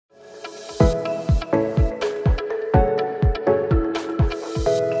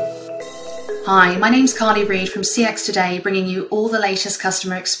Hi, my name's Carly Reid from CX Today, bringing you all the latest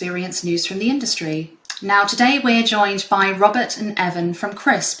customer experience news from the industry. Now, today we're joined by Robert and Evan from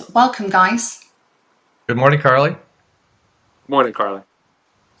Crisp. Welcome, guys. Good morning, Carly. Good morning, Carly.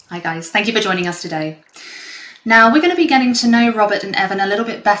 Hi, guys. Thank you for joining us today. Now, we're going to be getting to know Robert and Evan a little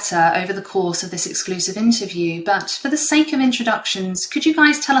bit better over the course of this exclusive interview, but for the sake of introductions, could you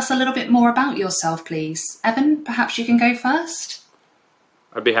guys tell us a little bit more about yourself, please? Evan, perhaps you can go first?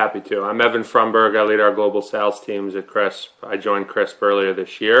 I'd be happy to. I'm Evan Frumberg. I lead our global sales teams at Crisp. I joined Crisp earlier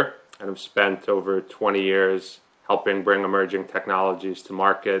this year and have spent over 20 years helping bring emerging technologies to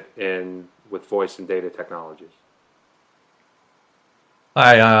market with voice and data technologies.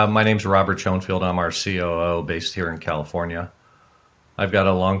 Hi, my name's Robert Schoenfield. I'm our COO based here in California. I've got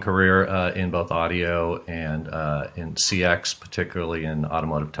a long career in both audio and in CX, particularly in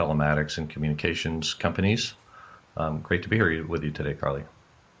automotive telematics and communications companies. Great to be here with you today, Carly.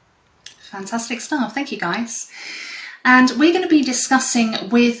 Fantastic stuff. Thank you, guys. And we're going to be discussing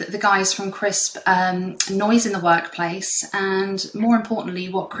with the guys from Crisp noise in the workplace and, more importantly,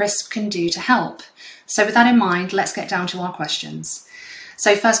 what Crisp can do to help. So with that in mind, let's get down to our questions.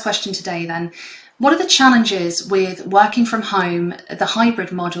 So first question today then, what are the challenges with working from home, the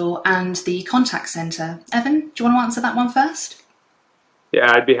hybrid model and the contact center? Evan, do you want to answer that one first?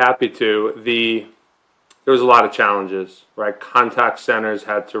 Yeah, I'd be happy to. There was a lot of challenges, right? Contact centers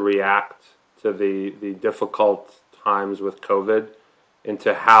had to react to the difficult times with COVID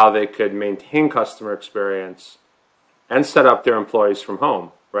into how they could maintain customer experience and set up their employees from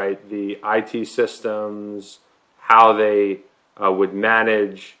home, right? The IT systems, how they would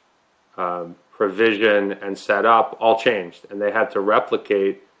manage, provision, and set up all changed. And they had to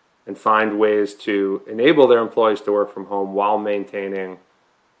replicate and find ways to enable their employees to work from home while maintaining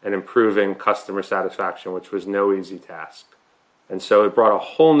and improving customer satisfaction, which was no easy task. And so it brought a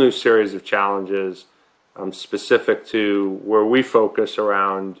whole new series of challenges specific to where we focus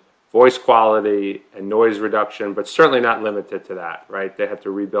around voice quality and noise reduction, but certainly not limited to that, right? They had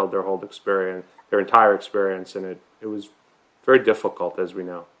to rebuild their whole experience, their entire experience, and it was very difficult, as we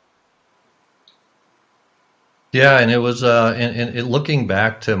know. Yeah, and it was looking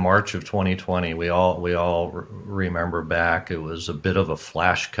back to March of 2020, we all remember back. It was a bit of a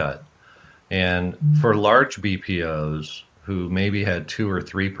flash cut, and for large BPOs who maybe had 2 or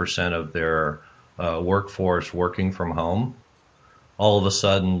 3% of their workforce working from home, all of a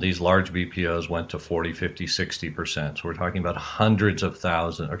sudden these large BPOs went to 40, 50, 60%. So we're talking about tens of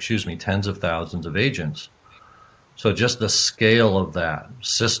thousands of agents. So just the scale of that,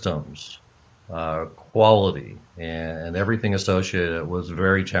 systems, quality, and everything associated was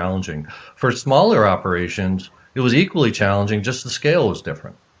very challenging. For smaller operations, it was equally challenging, just the scale was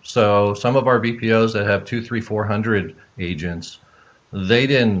different. So some of our BPOs that have 200, 300, 400 agents, they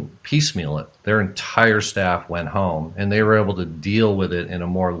didn't piecemeal it. Their entire staff went home, and they were able to deal with it in a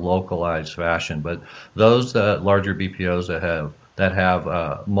more localized fashion. But those larger BPOs that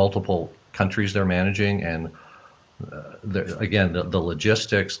have multiple countries they're managing, and the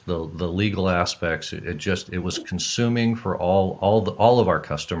logistics, the legal aspects, it was consuming for all of our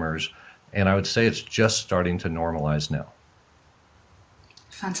customers, and I would say it's just starting to normalize now.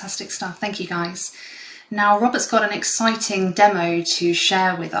 Fantastic stuff. Thank you, guys. Now, Robert's got an exciting demo to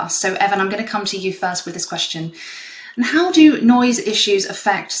share with us. So, Evan, I'm going to come to you first with this question. And how do noise issues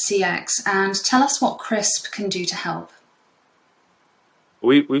affect CX? And tell us what Crisp can do to help.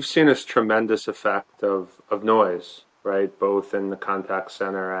 We've seen this tremendous effect of noise, right? Both in the contact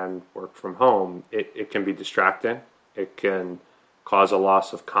center and work from home. It can be distracting. It can cause a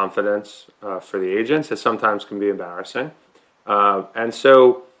loss of confidence for the agents. It sometimes can be embarrassing. And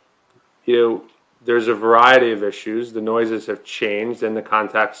so, there's a variety of issues. The noises have changed in the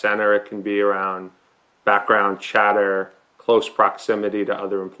contact center. It can be around background chatter, close proximity to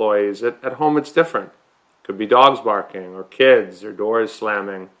other employees. At home, it's different. It could be dogs barking or kids or doors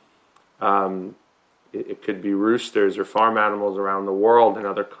slamming. It could be roosters or farm animals around the world in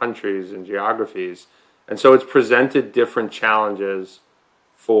other countries and geographies. And so it's presented different challenges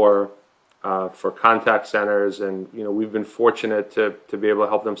for contact centers, and we've been fortunate to be able to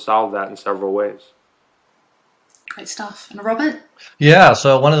help them solve that in several ways. Great stuff. And Robert? Yeah,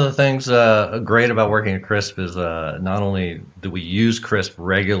 so one of the things great about working at Crisp is not only do we use Crisp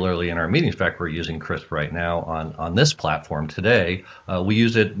regularly in our meetings, in fact, we're using Crisp right now on this platform today. We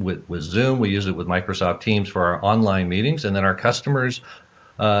use it with Zoom, we use it with Microsoft Teams for our online meetings, and then our customers,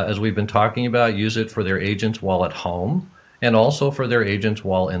 as we've been talking about, use it for their agents while at home, and also for their agents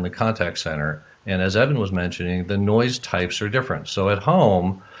while in the contact center. And as Evan was mentioning, the noise types are different. So at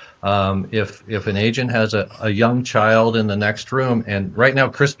home, If an agent has a young child in the next room, and right now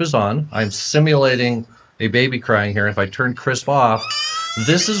Crisp is on, I'm simulating a baby crying here. If I turn Crisp off,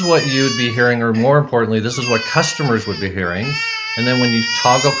 this is what you'd be hearing, or more importantly, this is what customers would be hearing. And then when you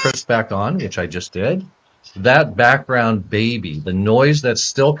toggle Crisp back on, which I just did, that background baby, the noise that's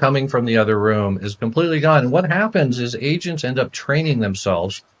still coming from the other room, is completely gone. And what happens is agents end up training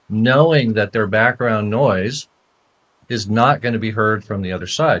themselves, knowing that their background noise is not going to be heard from the other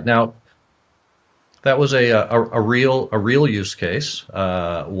side. Now, that was a real use case,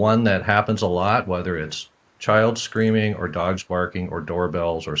 one that happens a lot, whether it's child screaming or dogs barking or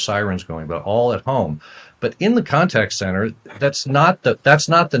doorbells or sirens going, but all at home. But in the contact center, that's not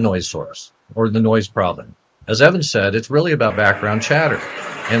the noise source or the noise problem. As Evan said, it's really about background chatter.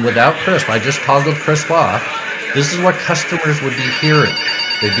 And without Crisp, I just toggled Crisp off. This is what customers would be hearing.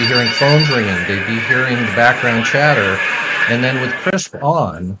 They'd be hearing phones ringing. They'd be hearing the background chatter. And then with Crisp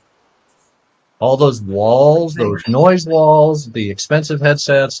on, all those walls, those noise walls, the expensive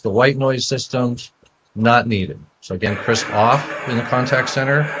headsets, the white noise systems, not needed. So again, Crisp off in the contact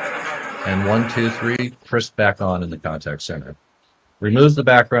center, and 1, 2, 3, Crisp back on in the contact center. Removes the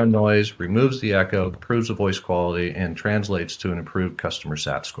background noise, removes the echo, improves the voice quality, and translates to an improved customer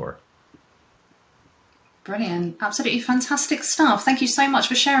sat score. Brilliant. Absolutely fantastic stuff. Thank you so much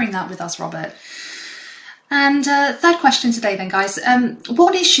for sharing that with us, Robert. And third question today then, guys.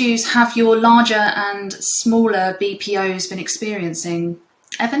 What issues have your larger and smaller BPOs been experiencing?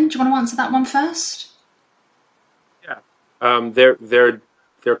 Evan, do you want to answer that one first? Yeah.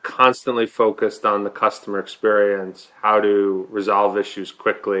 They're constantly focused on the customer experience, how to resolve issues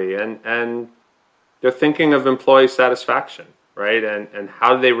quickly, and they're thinking of employee satisfaction, right? And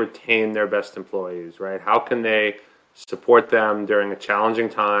how do they retain their best employees, right? How can they support them during a challenging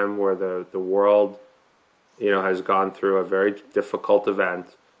time where the world, has gone through a very difficult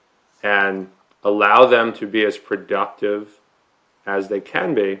event, and allow them to be as productive as they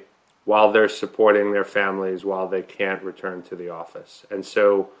can be while they're supporting their families while they can't return to the office. And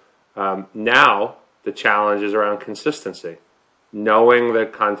so now the challenge is around consistency. Knowing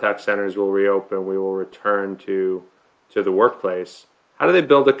that contact centers will reopen, we will return to the workplace. How do they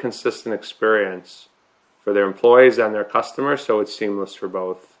build a consistent experience for their employees and their customers so it's seamless for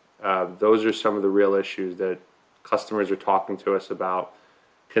both? Those are some of the real issues that customers are talking to us about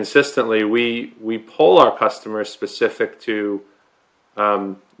consistently. We poll our customers specific to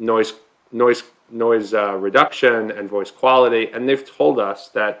noise reduction and voice quality, and they've told us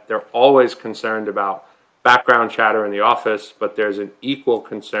that they're always concerned about background chatter in the office, but there's an equal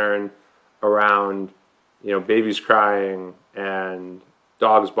concern around babies crying and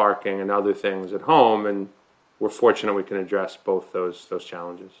dogs barking and other things at home, and we're fortunate we can address both those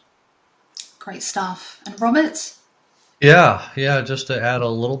challenges. Great stuff. And Robert? Yeah, just to add a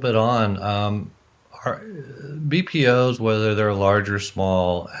little bit on, our BPOs, whether they're large or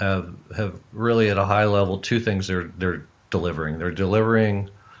small, have really at a high level two things they're delivering. They're delivering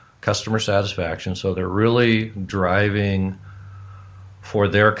customer satisfaction, so they're really driving for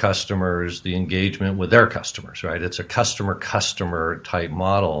their customers the engagement with their customers, right? It's a customer type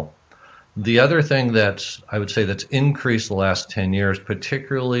model. The other thing that's increased the last 10 years,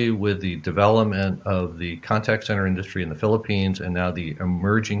 particularly with the development of the contact center industry in the Philippines and now the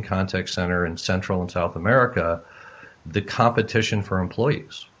emerging contact center in Central and South America, the competition for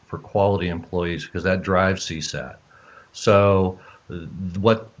employees, for quality employees, because that drives CSAT. So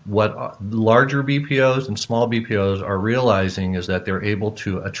what larger BPOs and small BPOs are realizing is that they're able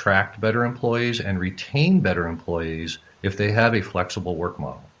to attract better employees and retain better employees if they have a flexible work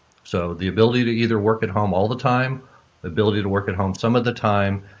model. So the ability to either work at home all the time, the ability to work at home some of the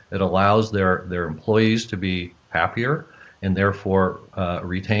time, it allows their employees to be happier and therefore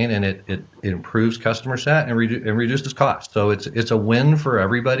retain, and it improves customer sat and reduces cost. So it's a win for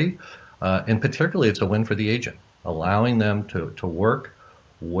everybody, and particularly it's a win for the agent, allowing them to work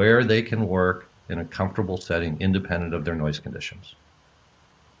where they can work in a comfortable setting independent of their noise conditions.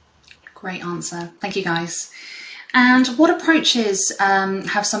 Great answer. Thank you, guys. And what approaches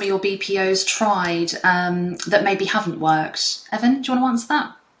have some of your BPOs tried that maybe haven't worked? Evan, do you want to answer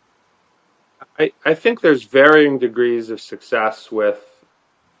that? I think there's varying degrees of success with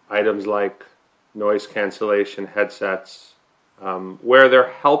items like noise cancellation headsets, where they're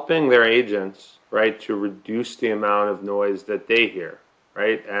helping their agents, right, to reduce the amount of noise that they hear,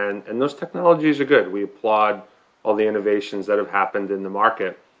 right? And those technologies are good. We applaud all the innovations that have happened in the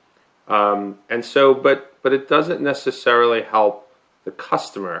market. But it doesn't necessarily help the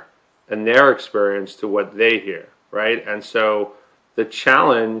customer and their experience to what they hear, right? And so the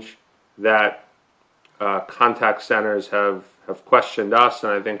challenge that contact centers have have questioned us,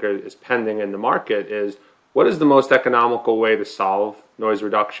 and I think is pending in the market, is what is the most economical way to solve noise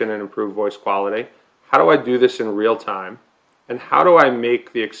reduction and improve voice quality? How do I do this in real time? And how do I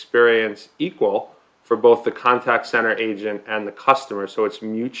make the experience equal for both the contact center agent and the customer so it's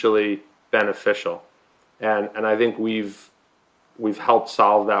mutually beneficial? And I think we've helped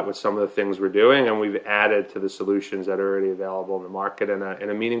solve that with some of the things we're doing, and we've added to the solutions that are already available in the market in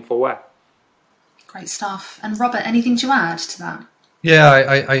a meaningful way. Great stuff. And Robert, anything to add to that? Yeah,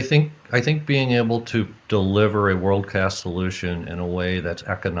 I think being able to deliver a world-class solution in a way that's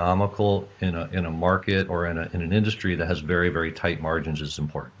economical in a market or in an industry that has very, very tight margins is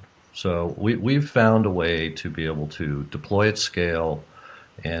important. So we've found a way to be able to deploy at scale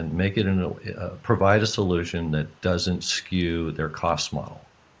and make it provide a solution that doesn't skew their cost model.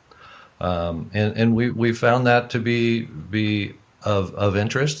 And we found that to be of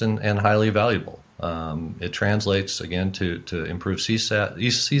interest and highly valuable. It translates again to improve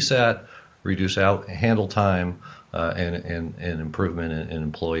CSAT, reduce handle time, and improvement in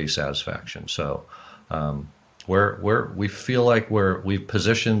employee satisfaction. So we feel like we've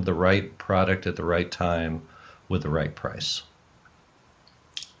positioned the right product at the right time with the right price.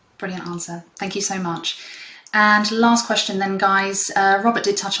 Brilliant answer. Thank you so much. And last question then, guys. Robert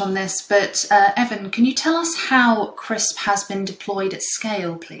did touch on this, but Evan, can you tell us how CRISP has been deployed at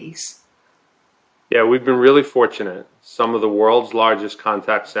scale, please? Yeah, we've been really fortunate. Some of the world's largest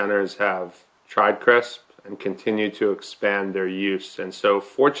contact centers have tried CRISP and continue to expand their use. And so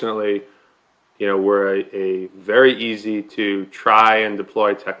fortunately, we're a very easy to try and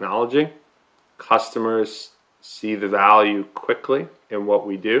deploy technology. Customers see the value quickly in what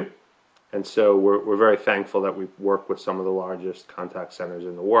we do. And so we're very thankful that we work with some of the largest contact centers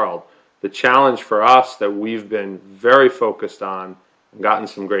in the world. The challenge for us that we've been very focused on and gotten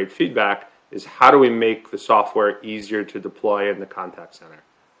some great feedback is how do we make the software easier to deploy in the contact center?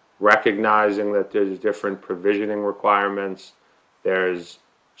 Recognizing that there's different provisioning requirements, there's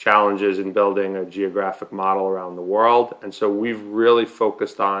challenges in building a geographic model around the world. And so we've really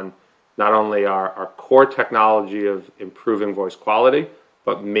focused on not only our core technology of improving voice quality,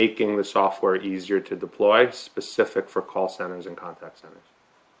 but making the software easier to deploy, specific for call centers and contact centers.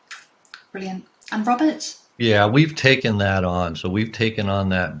 Brilliant. And Robert? Yeah, we've taken that on. So we've taken on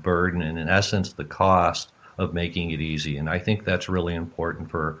that burden and, in essence, the cost of making it easy. And I think that's really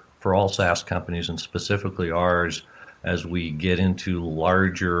important for all SaaS companies, and specifically ours, as we get into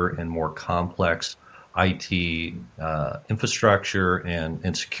larger and more complex IT infrastructure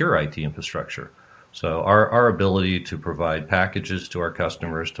and secure IT infrastructure. So our ability to provide packages to our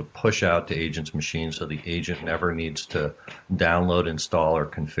customers to push out to agents' machines so the agent never needs to download, install, or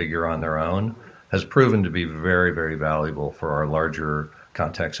configure on their own has proven to be very, very valuable for our larger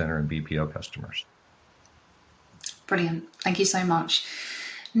contact center and BPO customers. Brilliant. Thank you so much.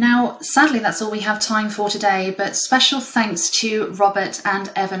 Now, sadly, that's all we have time for today, but special thanks to Robert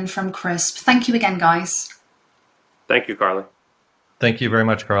and Evan from CRISP. Thank you again, guys. Thank you, Carla. Thank you very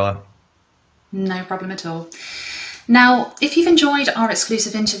much, Carla. No problem at all. Now, if you've enjoyed our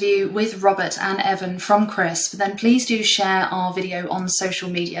exclusive interview with Robert and Evan from CRISP, then please do share our video on social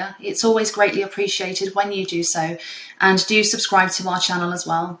media. It's always greatly appreciated when you do so, and do subscribe to our channel as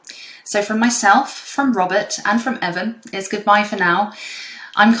well. So from myself, from Robert, and from Evan, it's goodbye for now.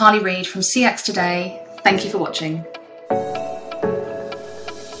 I'm Carly Reid from CX Today. Thank you for watching.